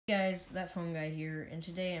Guys, that phone guy here, and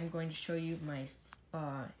today I'm going to show you my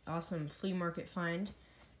awesome flea market find.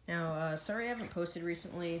 Now, sorry I haven't posted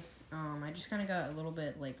recently. I just kind of got a little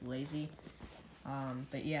bit lazy.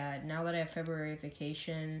 But yeah, now that I have February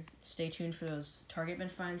vacation, stay tuned for those Target bin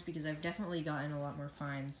finds because I've definitely gotten a lot more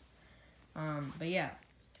finds. But yeah,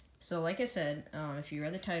 so like I said, if you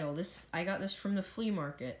read the title, I got this from the flea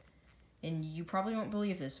market. And you probably won't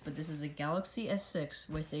believe this, but this is a Galaxy S6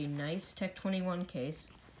 with a nice Tech 21 case.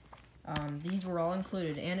 These were all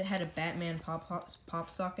included, and it had a Batman pop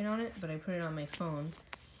socket on it, but I put it on my phone.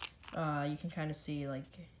 You can kind of see,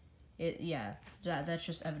 yeah, that's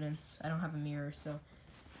just evidence. I don't have a mirror, so.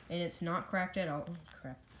 And it's not cracked at all. Oh,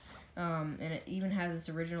 crap. And it even has this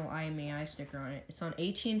original IMEI sticker on it. It's on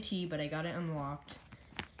AT&T, but I got it unlocked.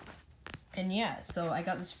 And yeah, so I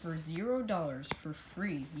got this for $0 for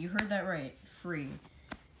free. You heard that right, free.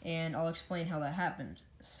 And I'll explain how that happened.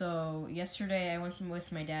 So yesterday I went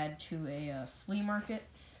with my dad to a flea market,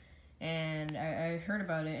 and I heard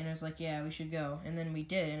about it, and I was like, yeah, we should go. And then we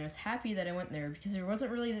did, and I was happy that I went there because there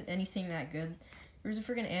wasn't really anything that good. There was a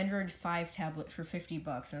freaking Android 5 tablet for $50,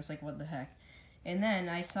 and I was like, what the heck? And then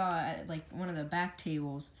I saw at one of the back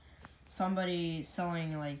tables somebody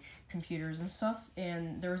selling computers and stuff,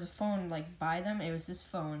 and there was a phone by them. It was this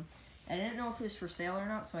phone. I didn't know if it was for sale or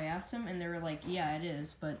not, so I asked them, and they were like, yeah, it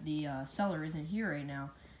is, but the seller isn't here right now.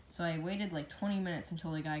 So I waited 20 minutes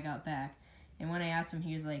until the guy got back, and when I asked him,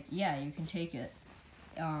 he was like, yeah, you can take it.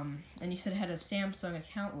 And he said it had a Samsung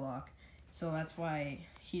account lock, so that's why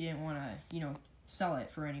he didn't want to, sell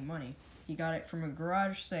it for any money. He got it from a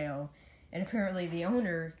garage sale, and apparently the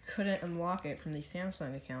owner couldn't unlock it from the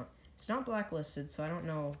Samsung account. It's not blacklisted, so I don't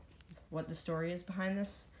know what the story is behind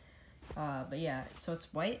this. But yeah, so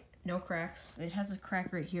it's white, no cracks. It has a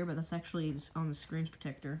crack right here, but that's actually on the screen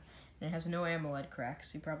protector. And it has no AMOLED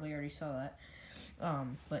cracks. You probably already saw that.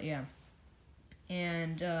 But yeah.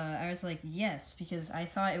 And I was like, yes, because I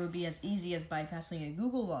thought it would be as easy as bypassing a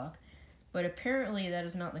Google lock. But apparently that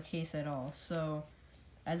is not the case at all. So,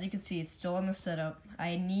 as you can see, it's still on the setup.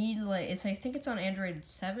 I need, I think it's on Android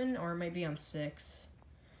 7, or it might be on 6.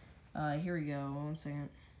 Here we go, 1 second.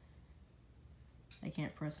 I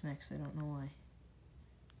can't press next, I don't know why.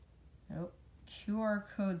 Oh, QR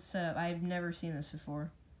code setup. I've never seen this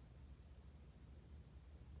before.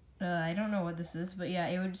 I don't know what this is, but yeah,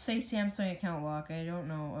 it would say Samsung account lock. I don't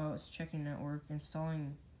know. Oh, it's checking network,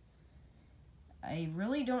 installing. I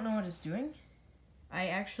really don't know what it's doing.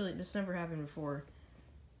 This never happened before.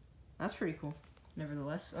 That's pretty cool,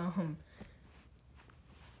 nevertheless.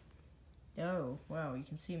 Oh, wow, you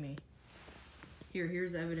can see me.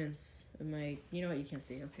 Here's evidence of my, you know what, you can't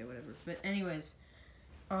see, okay, whatever. But anyways,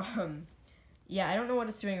 yeah, I don't know what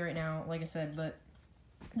it's doing right now, like I said, but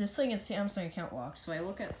this thing is Samsung account locked. So I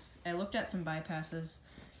looked at some bypasses,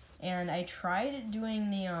 and I tried doing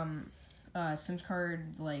the SIM card,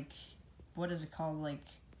 what is it called,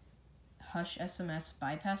 Hush SMS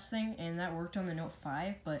bypass thing, and that worked on the Note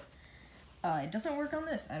 5, but it doesn't work on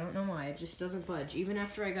this. I don't know why. It just doesn't budge. Even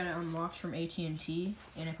after I got it unlocked from AT&T,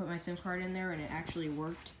 and I put my SIM card in there, and it actually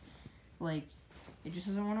worked, it just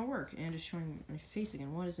doesn't want to work. And it's showing my face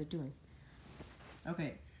again. What is it doing?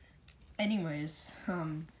 Okay. Anyways,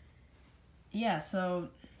 yeah, so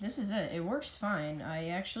this is it. It works fine. I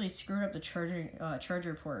actually screwed up the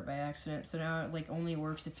charger port by accident, so now it, only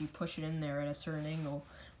works if you push it in there at a certain angle,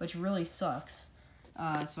 which really sucks.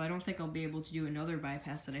 So I don't think I'll be able to do another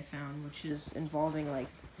bypass that I found, which is involving,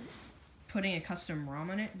 putting a custom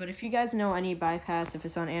ROM on it. But if you guys know any bypass, if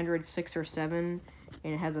it's on Android 6 or 7,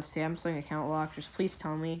 and it has a Samsung account lock, just please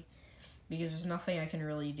tell me, because there's nothing I can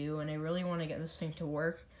really do, and I really want to get this thing to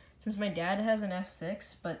work. Since my dad has an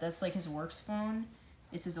S6, but that's, his works phone,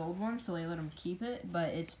 it's his old one, so I let him keep it, but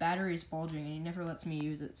its battery is bulging, and he never lets me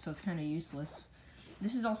use it, so it's kind of useless.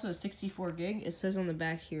 This is also a 64 gig, it says on the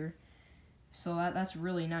back here. So that's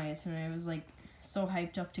really nice, and I was so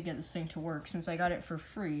hyped up to get this thing to work since I got it for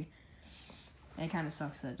free. It kind of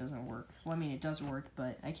sucks that it doesn't work. Well, I mean, it does work,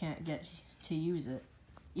 but I can't get to use it.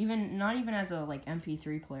 Not even as a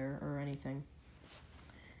MP3 player or anything.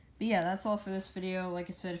 But yeah, that's all for this video. Like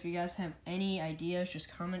I said, if you guys have any ideas,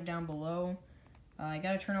 just comment down below. I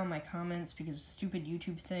gotta turn on my comments because a stupid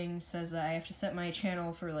YouTube thing says that I have to set my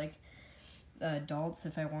channel for adults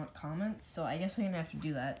if I want comments, so I guess I'm gonna have to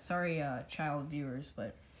do that. Sorry, child viewers,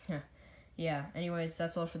 but yeah. Anyways,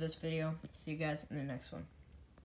 that's all for this video. See you guys in the next one.